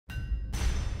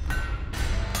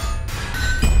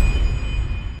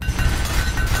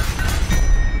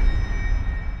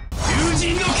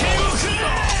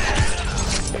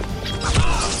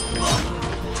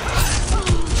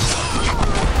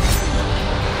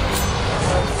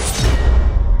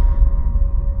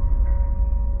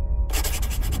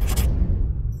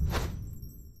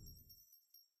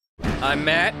I'm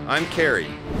Matt. I'm Kerry.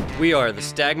 We are the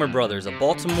Stagmer brothers of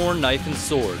Baltimore Knife and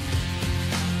Sword.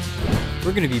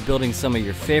 We're going to be building some of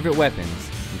your favorite weapons,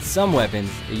 and some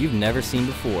weapons that you've never seen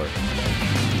before.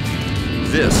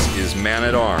 This is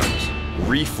Man-at-Arms,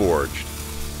 Reforged.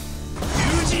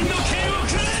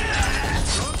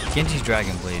 Genji's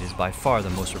Dragon Blade is by far the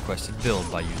most requested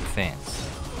build by you, the fans.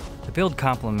 The build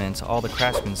complements all the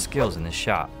craftsman skills in this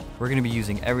shop. We're going to be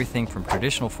using everything from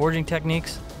traditional forging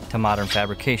techniques to modern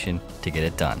fabrication to get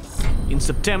it done. In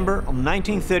September of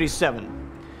 1937,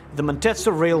 the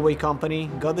Mantetsu Railway Company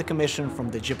got the commission from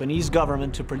the Japanese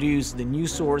government to produce the new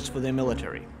swords for their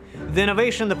military. The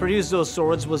innovation that produced those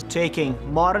swords was taking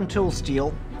modern tool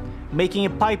steel, making a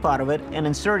pipe out of it, and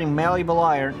inserting malleable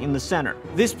iron in the center.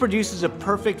 This produces a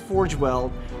perfect forge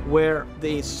weld where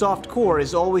the soft core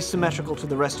is always symmetrical to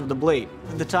the rest of the blade.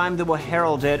 At the time, they were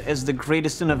heralded as the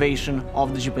greatest innovation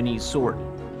of the Japanese sword.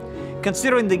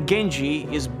 Considering the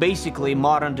Genji is basically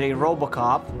modern-day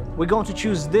Robocop, we're going to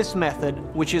choose this method,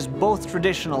 which is both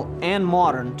traditional and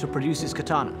modern, to produce his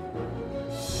katana.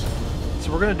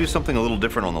 So we're going to do something a little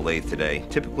different on the lathe today.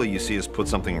 Typically you see us put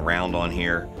something round on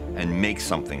here and make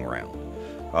something round.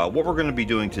 What we're going to be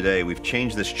doing today, we've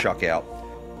changed this chuck out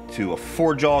to a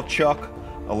 4-jaw chuck.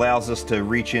 Allows us to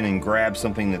reach in and grab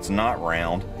something that's not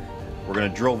round. We're going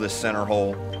to drill this center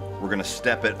hole. We're going to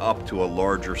step it up to a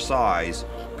larger size,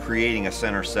 creating a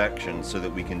center section so that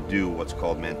we can do what's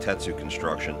called mantetsu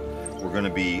construction. We're going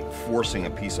to be forcing a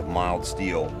piece of mild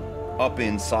steel up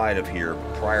inside of here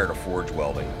prior to forge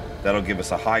welding. That'll give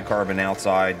us a high carbon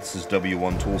outside. This is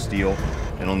W1 tool steel.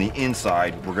 And on the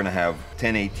inside, we're going to have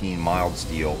 1018 mild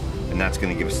steel, and that's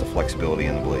going to give us the flexibility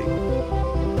in the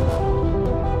blade.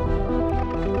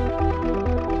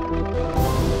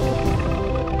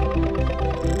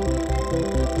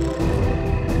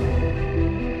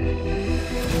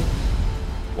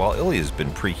 While Ilya's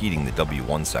been preheating the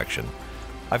W1 section,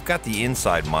 I've got the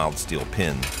inside mild steel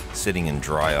pin sitting in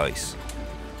dry ice.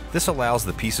 This allows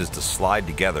the pieces to slide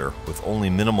together with only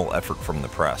minimal effort from the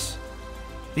press.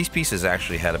 These pieces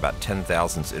actually had about 10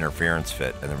 thousandths interference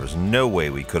fit, and there was no way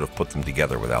we could have put them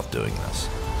together without doing this.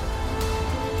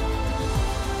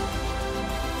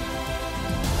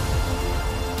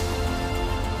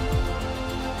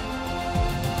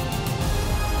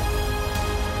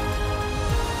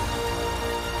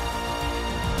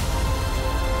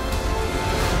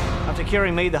 After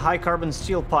Kerry made the high carbon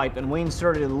steel pipe and we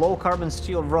inserted a low carbon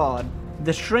steel rod,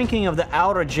 the shrinking of the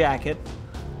outer jacket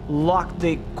locked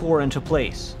the core into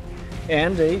place.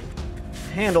 And a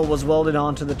handle was welded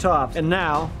onto the top. And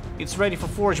now it's ready for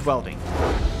forge welding.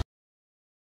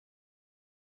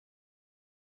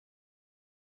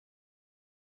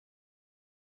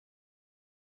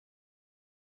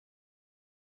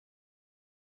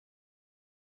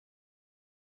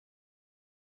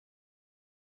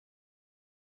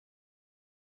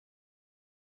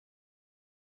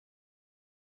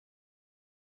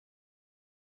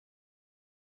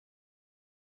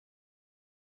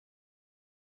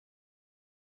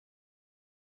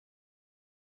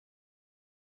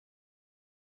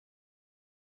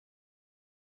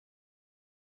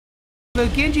 Though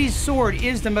Genji's sword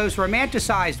is the most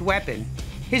romanticized weapon,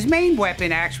 his main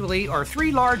weapon actually are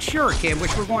 3 large shuriken,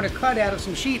 which we're going to cut out of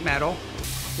some sheet metal,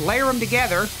 layer them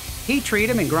together, heat treat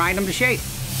them, and grind them to shape.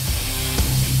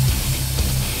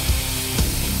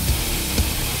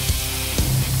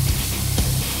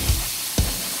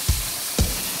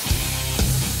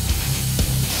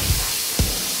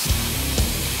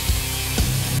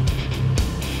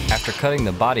 After cutting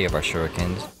the body of our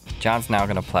shurikens, John's now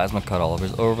going to plasma cut all of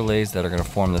his overlays that are going to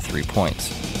form the 3 points.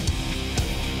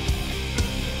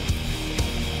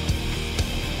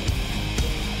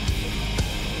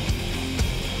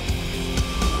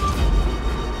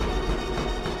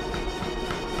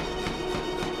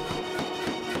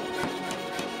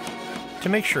 To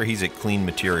make sure he's at clean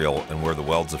material and where the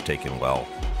welds have taken well,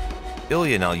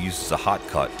 Ilya now uses a hot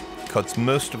cut, cuts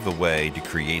most of the way to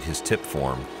create his tip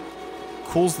form,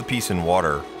 cools the piece in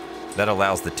water. That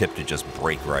allows the tip to just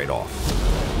break right off.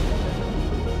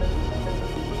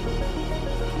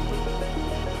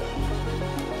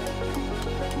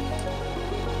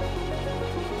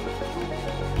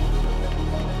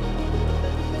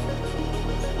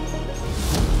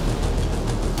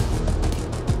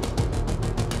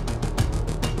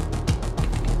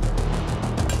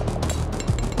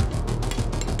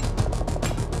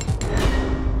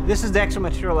 This is the extra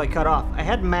material I cut off. I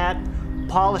had Matt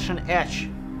polish and etch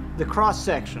the cross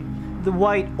section. The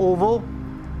white oval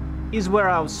is where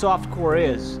our soft core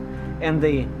is, and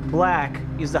the black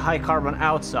is the high carbon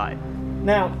outside.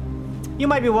 Now, you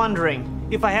might be wondering,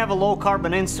 if I have a low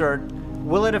carbon insert,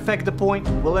 Will it affect the point?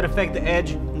 Will it affect the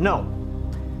edge? No.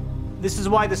 This is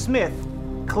why the smith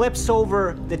clips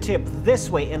over the tip this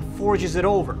way and forges it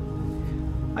over.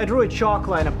 I drew a chalk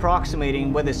line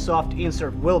approximating where the soft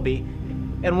insert will be,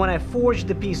 and when I forged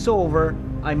the piece over,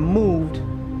 I moved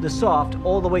the soft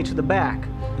all the way to the back,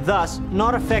 thus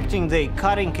not affecting the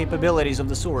cutting capabilities of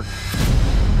the sword.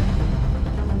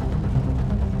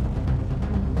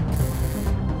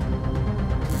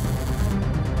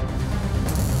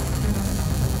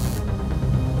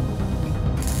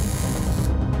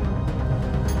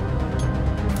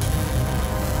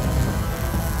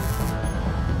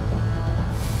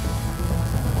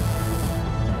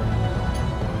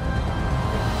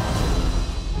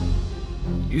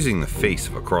 Using the face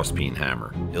of a crosspeen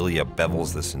hammer, Ilya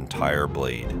bevels this entire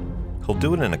blade. He'll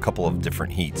do it in a couple of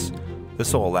different heats.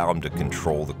 This will allow him to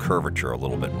control the curvature a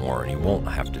little bit more, and he won't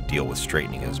have to deal with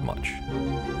straightening as much.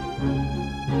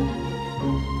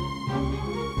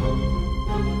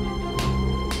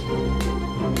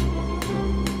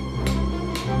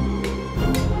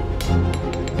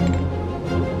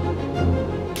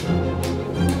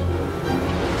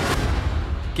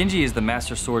 Genji is the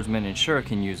master swordsman and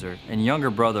shuriken user and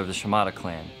younger brother of the Shimada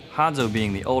clan, Hanzo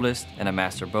being the oldest and a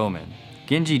master bowman.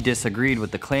 Genji disagreed with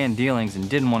the clan dealings and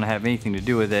didn't want to have anything to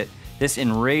do with it. This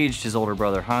enraged his older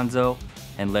brother Hanzo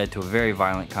and led to a very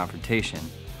violent confrontation.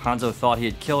 Hanzo thought he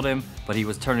had killed him, but he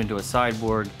was turned into a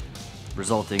cyborg,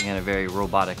 resulting in a very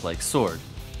robotic-like sword.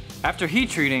 After heat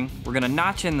treating, we're going to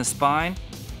notch in the spine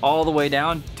all the way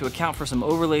down to account for some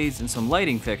overlays and some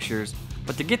lighting fixtures.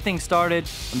 But to get things started,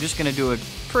 I'm just going to do a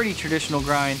pretty traditional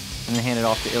grind and then hand it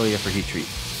off to Ilya for heat treat.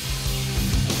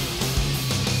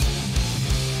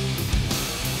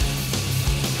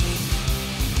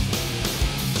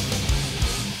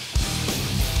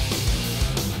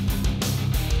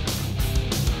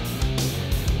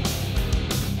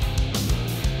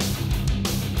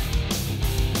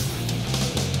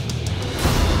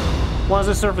 Once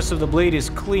the surface of the blade is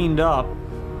cleaned up,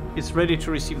 it's ready to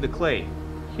receive the clay.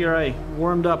 Here I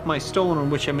warmed up my stone on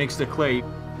which I mix the clay.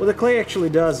 What the clay actually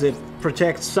does, it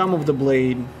protects some of the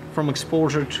blade from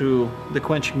exposure to the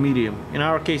quenching medium. In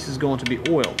our case, it's going to be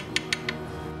oil.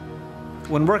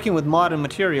 When working with modern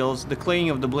materials, the claying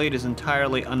of the blade is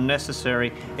entirely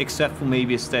unnecessary except for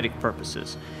maybe aesthetic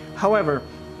purposes. However,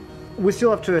 we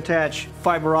still have to attach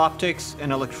fiber optics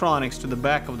and electronics to the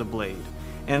back of the blade.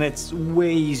 And it's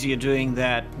way easier doing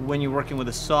that when you're working with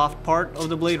a soft part of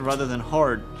the blade rather than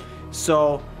hard.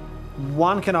 So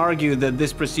one can argue that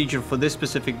this procedure for this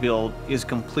specific build is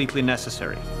completely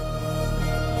necessary.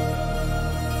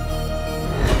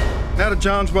 Now that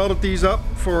John's welded these up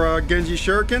for Genji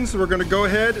shurikens, we're going to go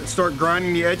ahead and start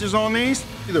grinding the edges on these.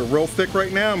 They're real thick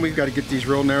right now, and we've got to get these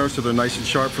real narrow so they're nice and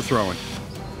sharp for throwing.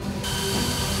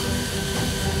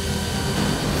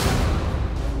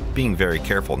 Being very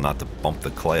careful not to bump the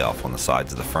clay off on the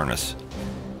sides of the furnace,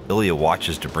 Ilya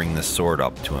watches to bring this sword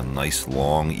up to a nice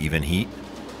long even heat,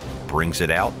 brings it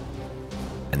out,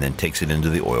 and then takes it into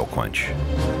the oil quench.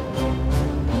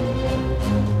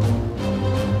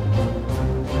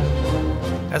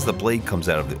 As the blade comes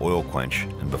out of the oil quench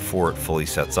and before it fully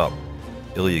sets up,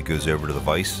 Ilya goes over to the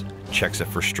vise, checks it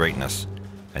for straightness,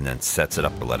 and then sets it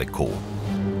up to let it cool.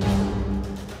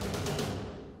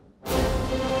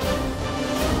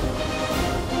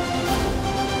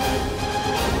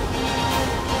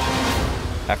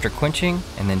 After quenching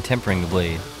and then tempering the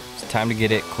blade, it's time to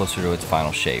get it closer to its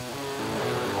final shape.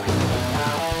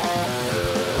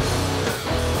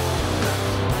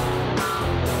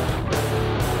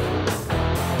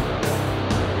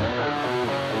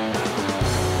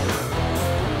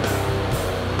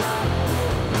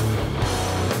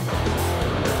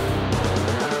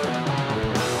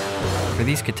 For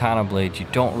these katana blades, you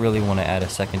don't really want to add a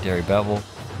secondary bevel.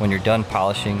 When you're done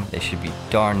polishing, they should be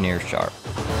darn near sharp.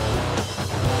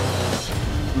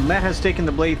 Matt has taken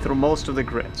the blade through most of the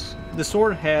grits. The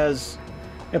sword has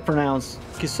a pronounced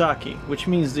kisaki, which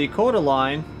means the coda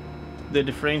line that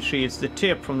differentiates the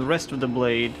tip from the rest of the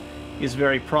blade is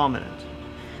very prominent.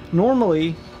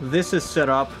 Normally, this is set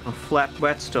up on flat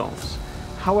whetstones.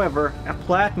 However, a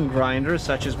platen grinder,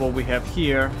 such as what we have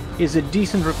here, is a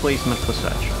decent replacement for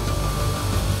such.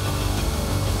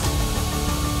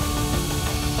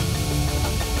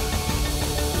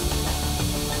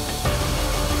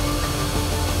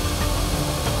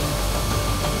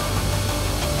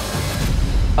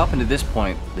 Up until this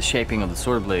point, the shaping of the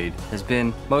sword blade has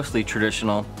been mostly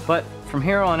traditional, but from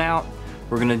here on out,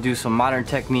 we're going to do some modern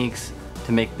techniques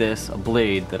to make this a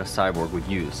blade that a cyborg would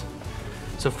use.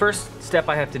 So first step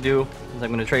I have to do is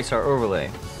I'm going to trace our overlay.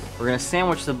 We're gonna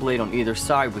sandwich the blade on either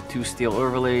side with 2 steel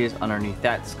overlays. Underneath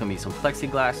that, it's gonna be some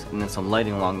plexiglass and then some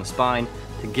lighting along the spine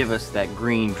to give us that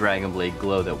green dragon blade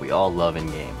glow that we all love in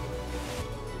game.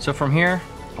 So from here,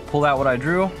 I'll pull out what I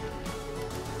drew.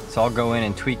 So I'll go in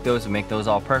and tweak those and make those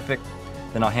all perfect.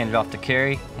 Then I'll hand it off to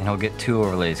Kerry and he'll get 2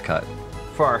 overlays cut.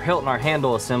 For our hilt and our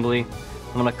handle assembly,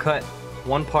 I'm gonna cut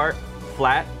 1 part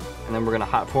flat and then we're gonna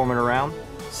hot form it around.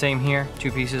 Same here,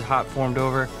 2 pieces hot formed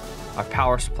over. Our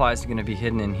power supply is gonna be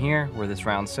hidden in here where this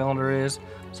round cylinder is.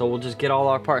 So we'll just get all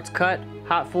our parts cut,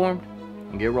 hot formed,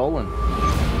 and get rolling.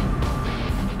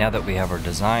 Now that we have our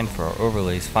design for our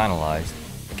overlays finalized,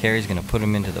 Kerry's gonna put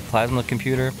them into the plasma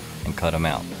computer and cut them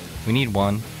out. We need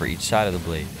 1 for each side of the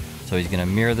blade. So he's gonna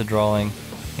mirror the drawing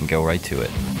and go right to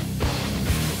it.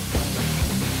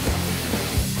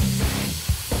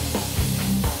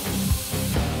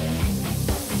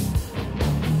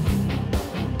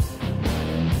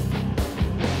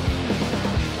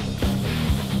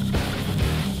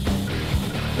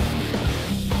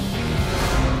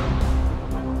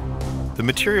 The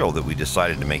material that we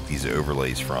decided to make these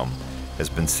overlays from has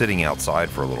been sitting outside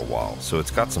for a little while, so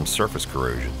it's got some surface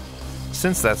corrosion.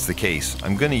 Since that's the case,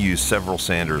 I'm going to use several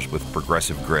sanders with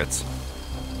progressive grits,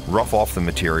 rough off the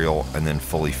material, and then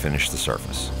fully finish the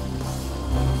surface.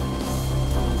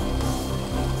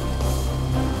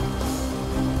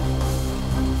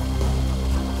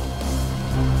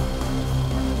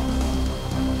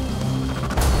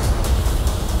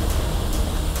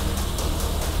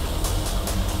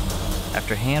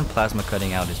 After hand plasma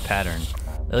cutting out his pattern,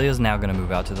 Ilya's now going to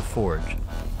move out to the forge.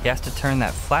 He has to turn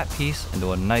that flat piece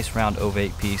into a nice round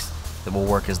ovate piece that will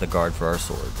work as the guard for our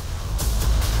sword.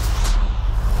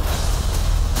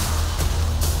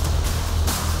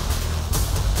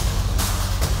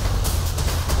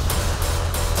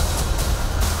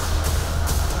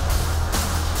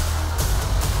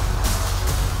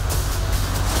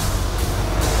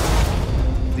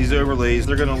 These overlays,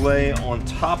 they're going to lay on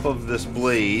top of this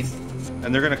blade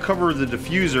and they're going to cover the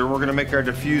diffuser. We're going to make our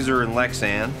diffuser in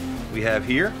Lexan we have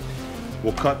here.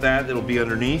 We'll cut that, it'll be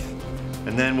underneath,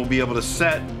 and then we'll be able to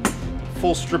set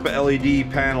full strip of LED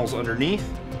panels underneath,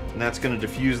 and that's going to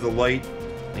diffuse the light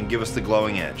and give us the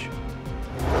glowing edge.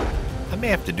 I may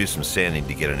have to do some sanding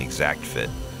to get an exact fit,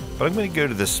 but I'm going to go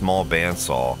to this small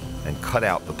bandsaw and cut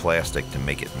out the plastic to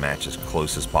make it match as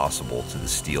close as possible to the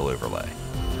steel overlay.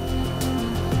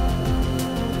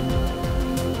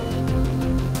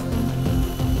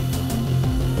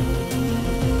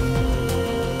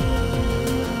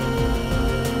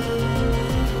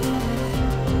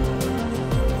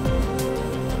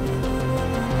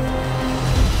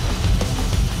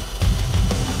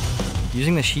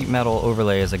 Using the sheet metal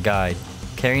overlay as a guide,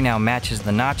 Kerry now matches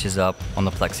the notches up on the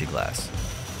plexiglass.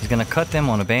 He's going to cut them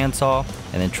on a bandsaw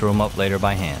and then true them up later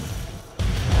by hand.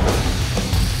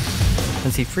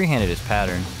 Since he freehanded his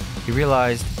pattern, he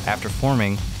realized after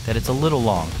forming that it's a little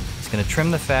long. He's going to trim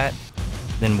the fat,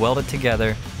 then weld it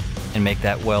together and make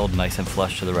that weld nice and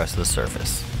flush to the rest of the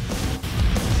surface.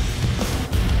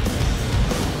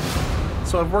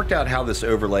 So I've worked out how this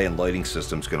overlay and lighting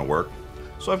system is going to work.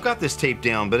 So I've got this taped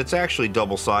down, but it's actually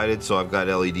double-sided, so I've got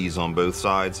LEDs on both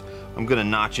sides. I'm going to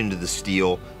notch into the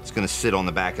steel. It's going to sit on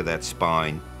the back of that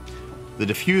spine. The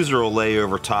diffuser will lay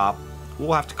over top.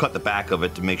 We'll have to cut the back of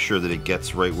it to make sure that it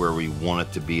gets right where we want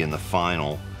it to be in the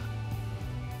final.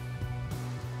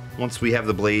 Once we have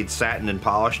the blade satined and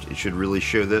polished, it should really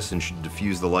show this and should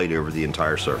diffuse the light over the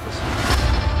entire surface.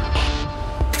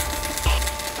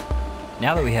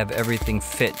 Now that we have everything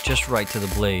fit just right to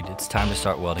the blade, it's time to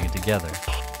start welding it together.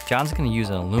 John's going to use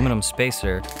an aluminum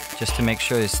spacer just to make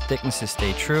sure his thicknesses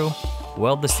stay true,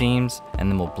 weld the seams, and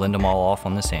then we'll blend them all off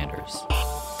on the sanders.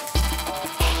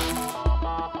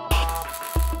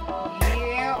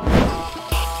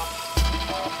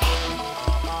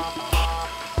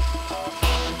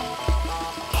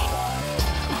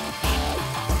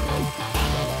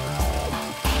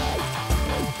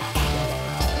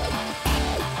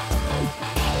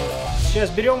 Сейчас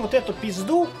берем вот эту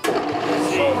пизду,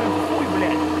 совываем в хуй,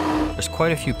 блядь. There's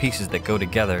quite a few pieces that go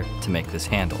together to make this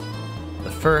handle.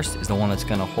 The first is the one that's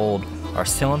going to hold our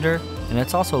cylinder, and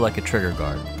it's also like a trigger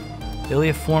guard.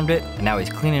 Ilya formed it, and now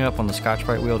he's cleaning it up on the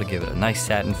Scotch-Brite wheel to give it a nice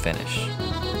satin finish.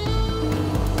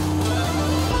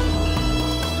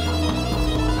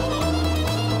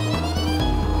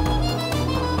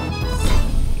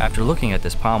 After looking at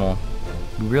this pommel,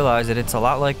 we realize that it's a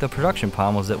lot like the production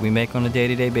pommels that we make on a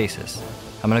day-to-day basis.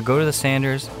 I'm going to go to the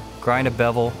sanders, grind a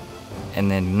bevel, and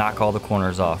then knock all the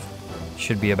corners off.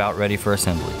 Should be about ready for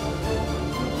assembly.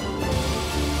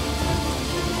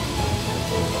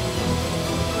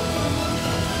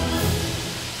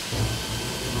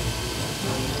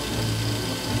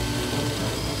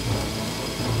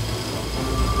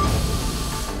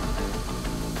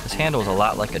 handle is a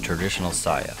lot like a traditional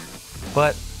saya,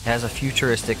 but it has a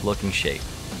futuristic looking shape.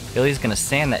 Ilya's going to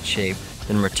sand that shape,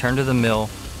 then return to the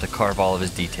mill to carve all of his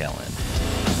detail in.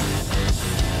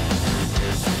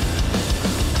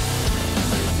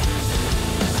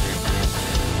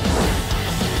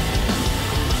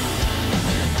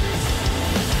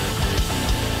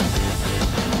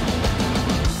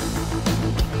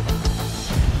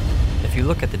 If you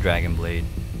look at the Dragon Blade,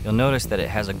 you'll notice that it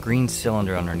has a green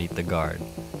cylinder underneath the guard.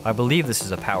 I believe this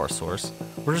is a power source.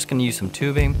 We're just going to use some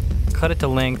tubing, cut it to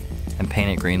length, and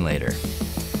paint it green later.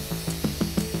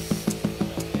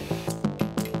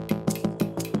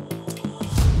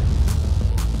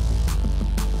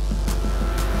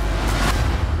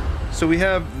 So we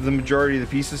have the majority of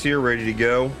the pieces here ready to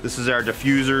go. This is our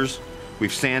diffusers.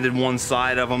 We've sanded one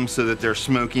side of them so that they're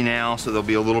smoky now, so they'll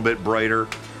be a little bit brighter.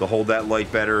 They'll hold that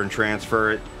light better and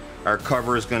transfer it. Our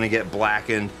cover is going to get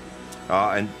blackened,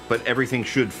 but everything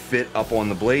should fit up on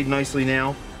the blade nicely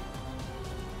now.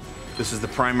 This is the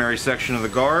primary section of the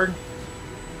guard.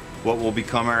 What will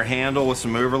become our handle with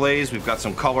some overlays. We've got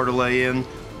some color to lay in,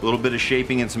 a little bit of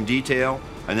shaping and some detail,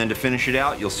 and then to finish it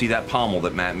out, you'll see that pommel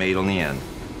that Matt made on the end.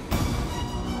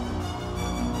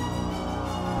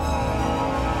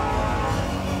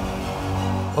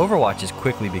 Overwatch has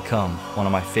quickly become one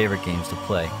of my favorite games to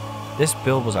play. This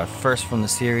build was our first from the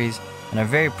series, and I'm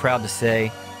very proud to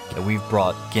say that we've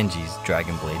brought Genji's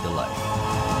Dragon Blade to life.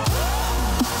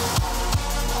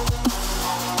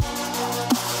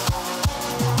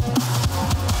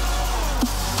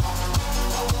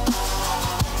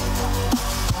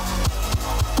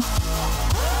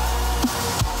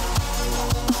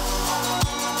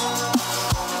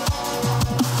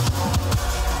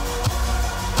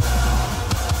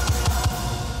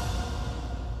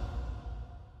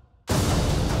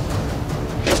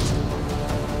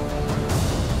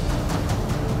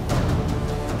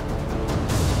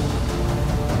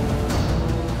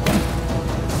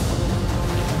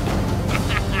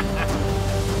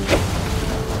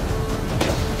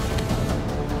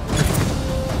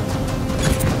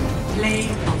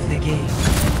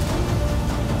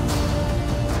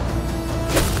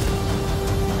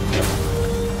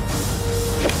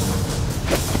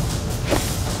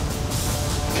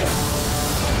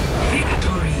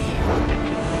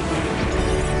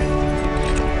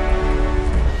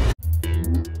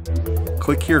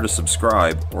 Click here to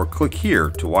subscribe, or click here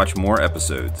to watch more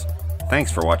episodes.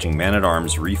 Thanks for watching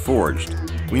Man-at-Arms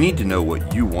Reforged. We need to know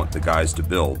what you want the guys to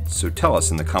build, so tell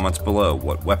us in the comments below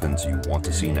what weapons you want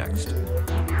to see next.